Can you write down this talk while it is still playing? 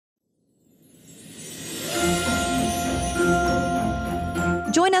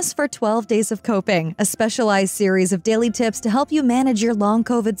Join us for 12 Days of Coping, a specialized series of daily tips to help you manage your long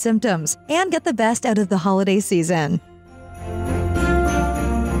COVID symptoms and get the best out of the holiday season.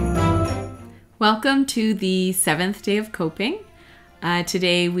 Welcome to the 7th day of coping.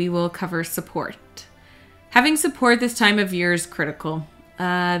 Today we will cover support. Having support this time of year is critical.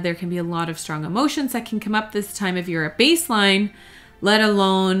 There can be a lot of strong emotions that can come up this time of year at baseline, let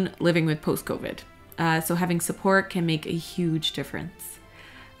alone living with post-COVID. So having support can make a huge difference.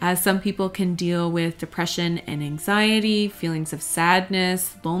 Some people can deal with depression and anxiety, feelings of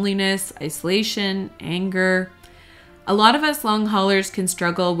sadness, loneliness, isolation, anger. A lot of us long haulers can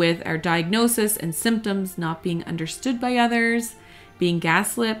struggle with our diagnosis and symptoms not being understood by others, being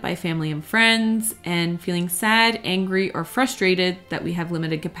gaslit by family and friends, and feeling sad, angry, or frustrated that we have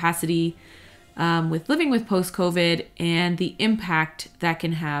limited capacity with living with post-COVID and the impact that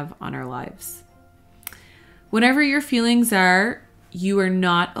can have on our lives. Whatever your feelings are, you are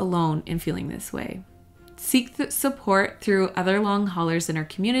not alone in feeling this way. Seek the support through other long haulers in our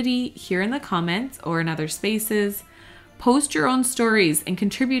community, here in the comments or in other spaces. Post your own stories and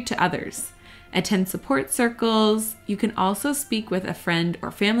contribute to others. Attend support circles. You can also speak with a friend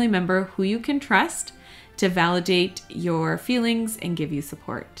or family member who you can trust to validate your feelings and give you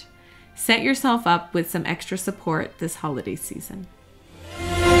support. Set yourself up with some extra support this holiday season.